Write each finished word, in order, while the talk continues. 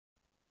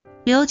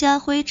刘家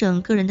辉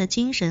整个人的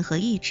精神和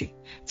意志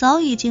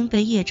早已经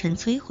被叶辰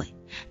摧毁，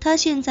他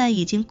现在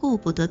已经顾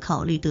不得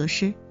考虑得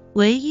失，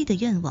唯一的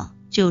愿望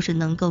就是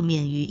能够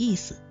免于一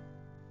死。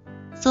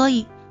所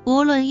以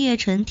无论叶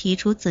辰提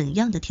出怎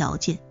样的条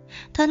件，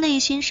他内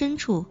心深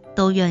处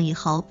都愿意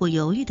毫不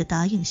犹豫地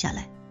答应下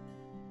来。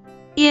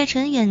叶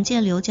辰眼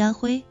见刘家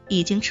辉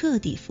已经彻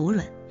底服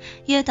软，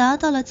也达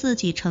到了自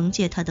己惩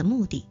戒他的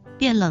目的，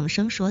便冷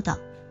声说道：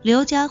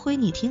刘家辉，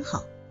你听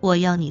好，我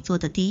要你做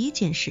的第一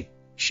件事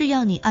是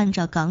要你按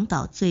照港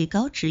岛最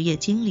高职业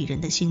经理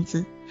人的薪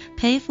资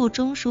赔付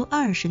钟叔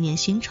20年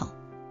薪酬，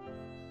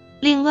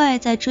另外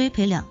再追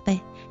赔2倍，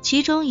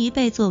其中1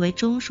倍作为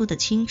钟叔的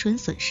青春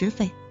损失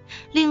费，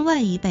另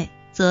外1倍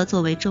则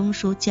作为钟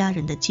叔家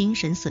人的精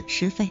神损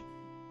失费。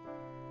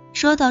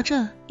说到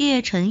这，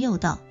叶辰又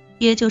道：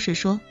也就是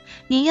说，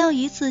你要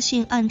一次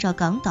性按照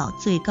港岛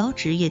最高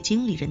职业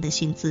经理人的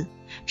薪资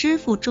支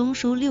付钟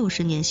叔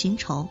60年薪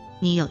酬，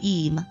你有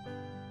异议吗？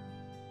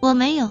我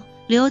没有。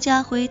刘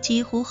家辉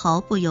几乎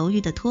毫不犹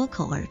豫地脱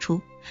口而出，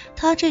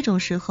他这种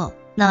时候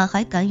哪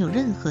还敢有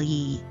任何异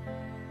议？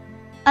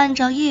按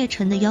照叶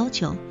辰的要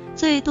求，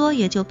最多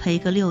也就赔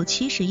个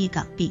60-70亿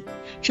港币，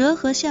折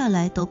合下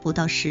来都不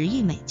到10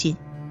亿美金。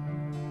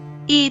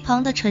一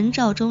旁的陈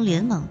肇中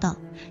连忙道：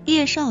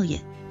叶少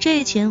爷，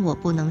这钱我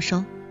不能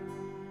收。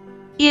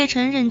叶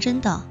辰认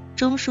真道：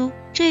钟叔，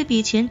这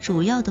笔钱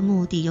主要的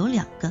目的有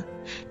2个，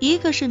一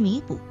个是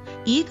弥补，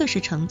一个是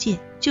惩戒，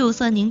就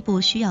算您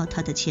不需要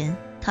他的钱，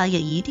他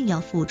也一定要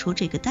付出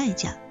这个代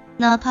价，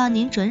哪怕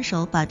您转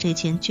手把这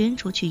钱捐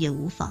出去也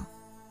无妨。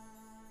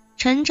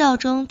陈肇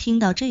中听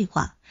到这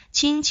话，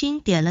轻轻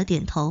点了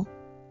点头。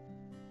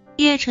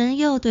叶辰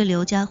又对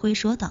刘家辉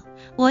说道：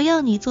我要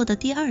你做的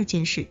第2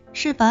件事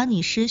是把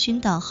你师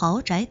勋道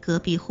豪宅隔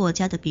壁霍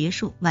家的别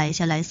墅买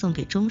下来送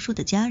给钟叔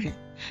的家人，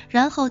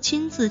然后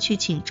亲自去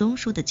请钟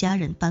叔的家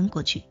人搬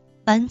过去。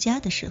搬家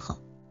的时候，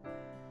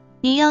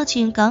你要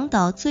请港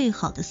岛最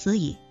好的司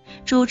仪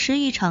主持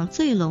一场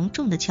最隆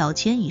重的乔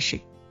迁仪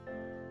式。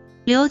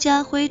刘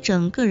家辉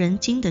整个人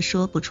惊得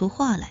说不出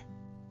话来，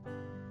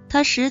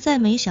他实在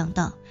没想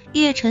到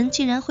叶辰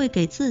竟然会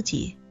给自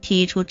己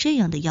提出这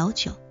样的要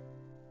求。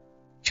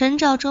陈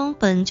肇中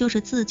本就是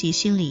自己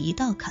心里一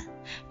道坎，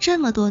这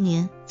么多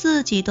年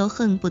自己都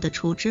恨不得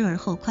除之而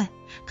后快，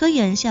可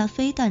眼下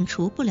非但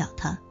除不了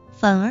他，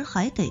反而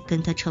还得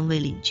跟他成为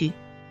邻居。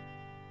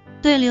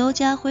对刘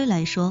家辉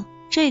来说，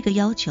这个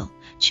要求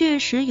确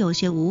实有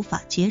些无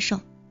法接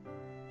受。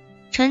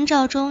陈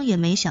肇中也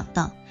没想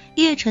到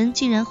叶辰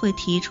竟然会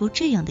提出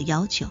这样的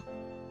要求，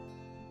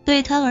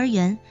对他而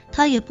言，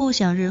他也不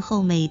想日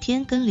后每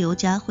天跟刘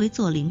家辉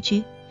做邻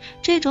居，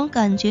这种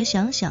感觉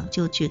想想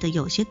就觉得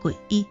有些诡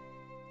异。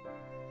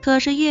可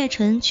是叶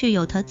辰却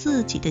有他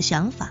自己的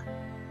想法，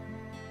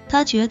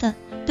他觉得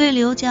对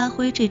刘家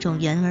辉这种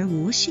言而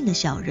无信的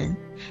小人，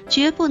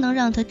绝不能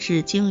让他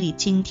只经历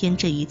今天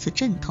这一次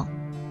阵痛。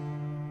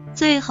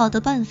最好的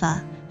办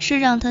法是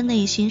让他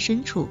内心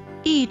深处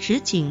一直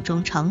警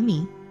钟长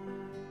鸣。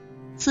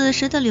此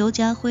时的刘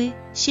家辉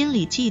心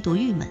里嫉妒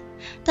郁闷，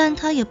但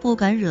他也不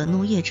敢惹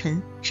怒叶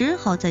辰，只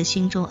好在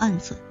心中暗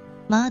忖：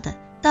妈的，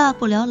大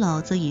不了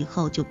老子以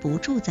后就不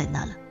住在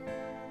那了，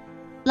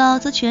老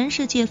子全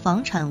世界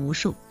房产无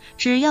数，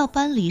只要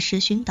搬离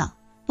师勋岛，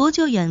不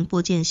就眼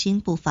不见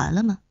心不烦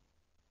了吗？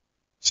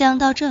想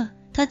到这，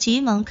他急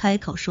忙开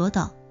口说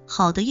道：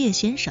好的，叶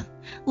先生，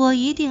我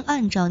一定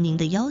按照您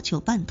的要求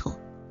办妥。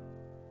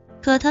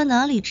可他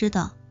哪里知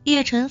道，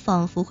叶辰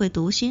仿佛会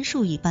读心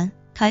术一般，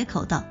开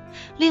口道：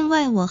另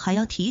外我还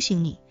要提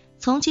醒你，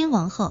从今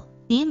往后，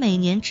你每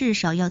年至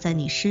少要在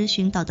你师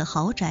勋道的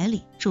豪宅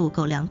里住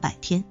够200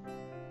天。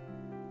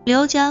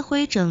刘家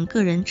辉整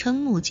个人瞠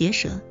目结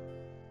舌，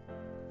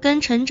跟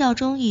陈肇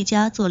中一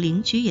家做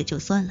邻居也就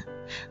算了，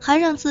还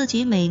让自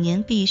己每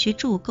年必须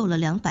住够了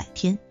200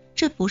天，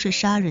这不是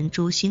杀人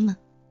诛心吗？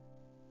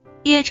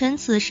叶辰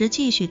此时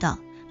继续道：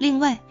另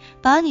外，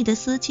把你的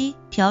司机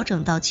调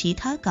整到其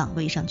他岗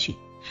位上去，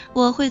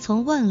我会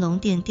从万隆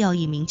店调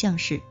1名将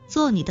士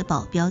做你的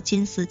保镖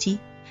兼司机，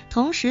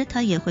同时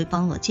他也会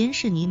帮我监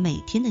视你每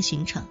天的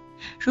行程，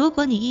如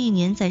果你1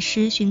年在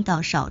师勋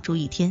道少住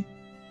1天，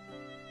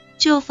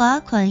就罚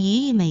款1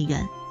亿美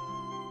元。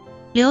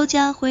刘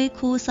家辉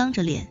哭丧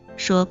着脸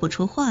说不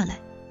出话来，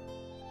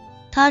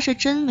他是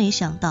真没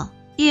想到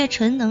叶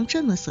辰能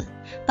这么损，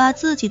把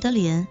自己的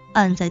脸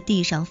按在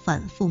地上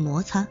反复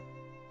摩擦。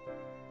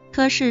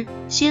可是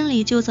心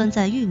里就算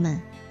再郁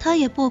闷，他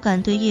也不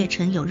敢对叶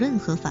辰有任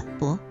何反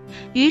驳，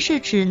于是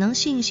只能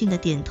悻悻地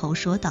点头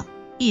说道：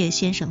叶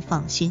先生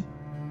放心，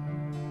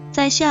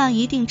在下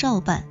一定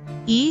照办，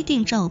一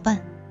定照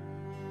办。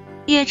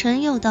叶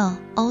辰又道：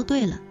哦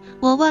对了，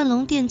我万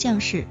隆店将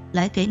士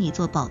来给你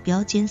做保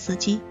镖兼司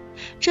机，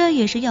这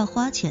也是要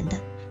花钱的，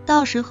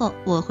到时候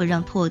我会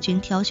让拓军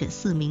挑选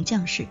4名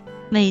将士，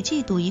每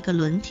季度1个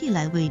轮替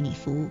来为你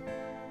服务，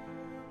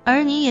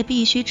而你也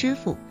必须支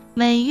付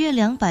每月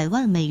200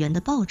万美元的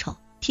报酬，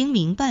听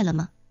明白了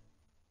吗？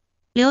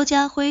刘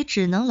家辉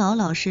只能老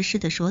老实实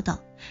地说道：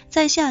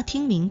在下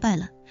听明白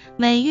了，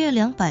每月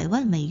200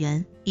万美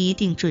元，一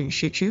定准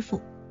时支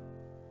付。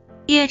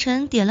叶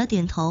辰点了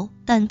点头，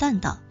淡淡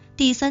道，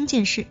第3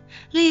件事，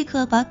立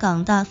刻把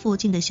港大附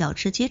近的小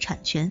吃街产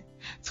权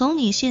从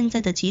你现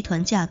在的集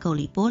团架构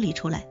里剥离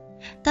出来，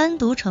单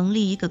独成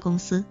立一个公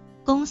司，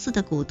公司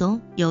的股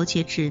东有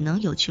且只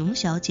能有琼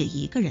小姐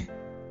一个人。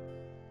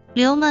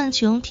刘曼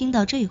琼听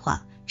到这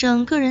话，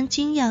整个人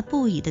惊讶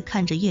不已地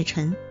看着叶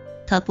辰，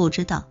他不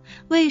知道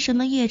为什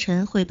么叶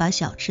辰会把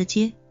小吃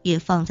街也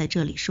放在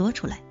这里说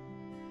出来。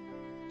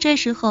这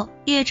时候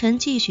叶辰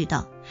继续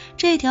道，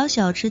这条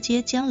小吃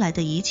街将来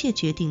的一切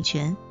决定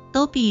权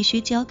都必须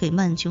交给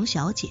曼琼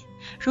小姐，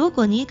如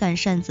果你敢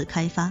擅自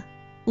开发，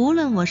无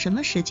论我什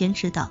么时间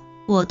知道，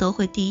我都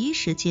会第一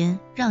时间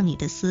让你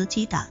的司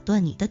机打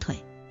断你的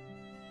腿。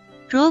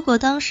如果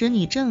当时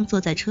你正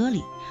坐在车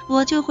里，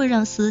我就会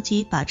让司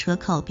机把车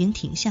靠边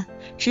停下，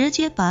直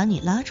接把你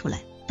拉出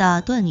来，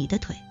打断你的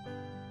腿。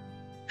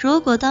如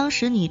果当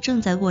时你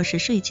正在卧室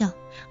睡觉，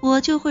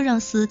我就会让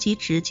司机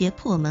直接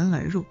破门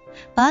而入，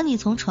把你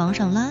从床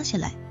上拉下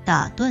来，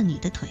打断你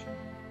的腿。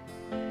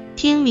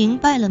听明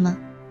白了吗？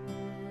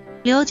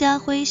刘家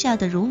辉吓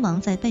得如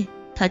芒在背，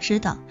他知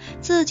道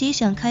自己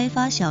想开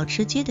发小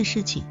吃街的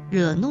事情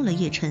惹怒了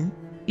叶辰，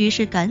于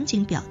是赶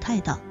紧表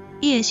态道，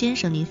叶先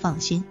生您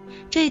放心，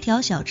这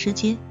条小吃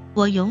街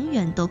我永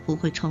远都不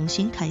会重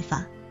新开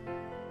发。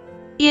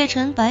叶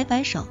辰摆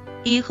摆手，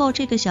以后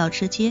这个小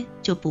吃街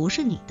就不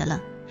是你的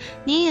了，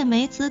你也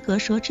没资格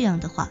说这样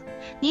的话，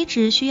你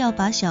只需要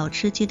把小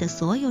吃街的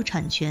所有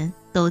产权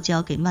都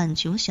交给曼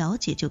琼小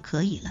姐就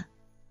可以了。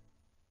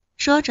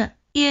说着，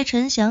叶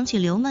辰想起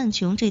刘曼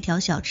琼这条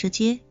小吃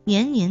街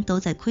年年都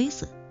在亏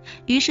损，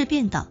于是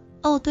便道，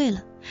哦对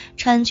了，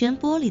产权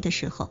剥离的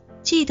时候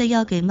记得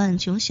要给曼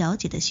琼小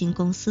姐的新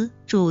公司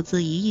注资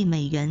1亿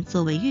美元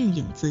作为运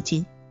营资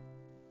金，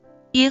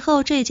以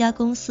后这家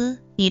公司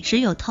你只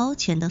有掏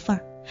钱的份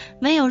儿，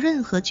没有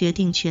任何决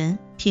定权，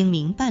听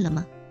明白了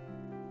吗？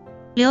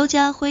刘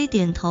家辉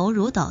点头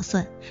如捣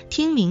蒜，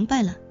听明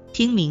白了，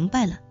听明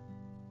白了。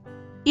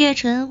叶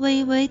辰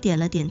微微点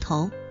了点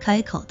头，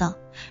开口道，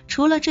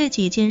除了这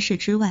几件事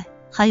之外，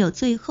还有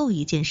最后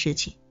一件事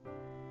情。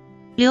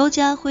刘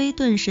家辉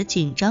顿时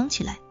紧张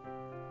起来，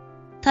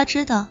他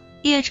知道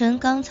叶辰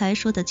刚才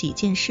说的几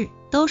件事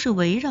都是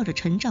围绕着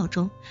陈兆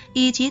忠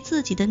以及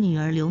自己的女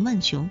儿刘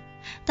曼琼，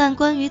但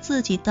关于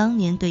自己当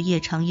年对叶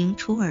长英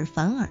出尔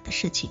反尔的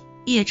事情，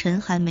叶辰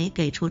还没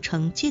给出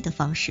惩戒的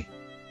方式，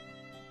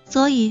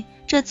所以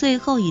这最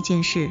后一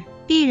件事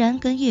必然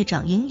跟叶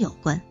长英有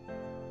关。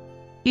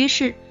于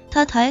是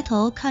他抬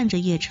头看着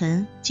叶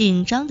辰，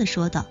紧张地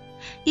说道，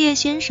叶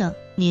先生，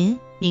您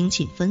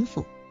请吩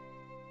咐。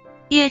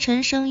叶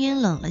辰声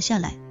音冷了下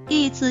来，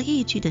一字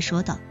一句地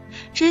说道，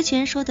之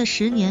前说的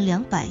10年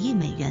200亿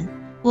美元，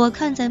我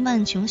看在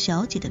曼琼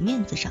小姐的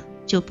面子上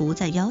就不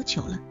再要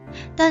求了，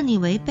但你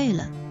违背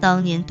了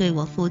当年对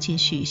我父亲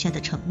许下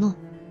的承诺，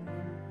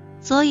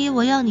所以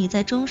我要你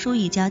在钟书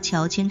一家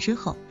乔迁之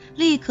后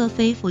立刻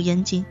飞赴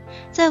燕京，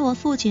在我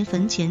父亲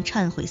坟前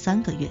忏悔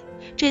3个月，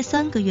这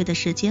3个月的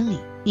时间里，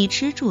你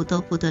吃住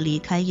都不得离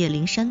开叶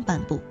灵山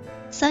半步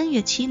，3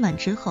月期满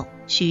之后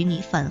许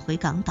你返回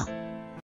港岛。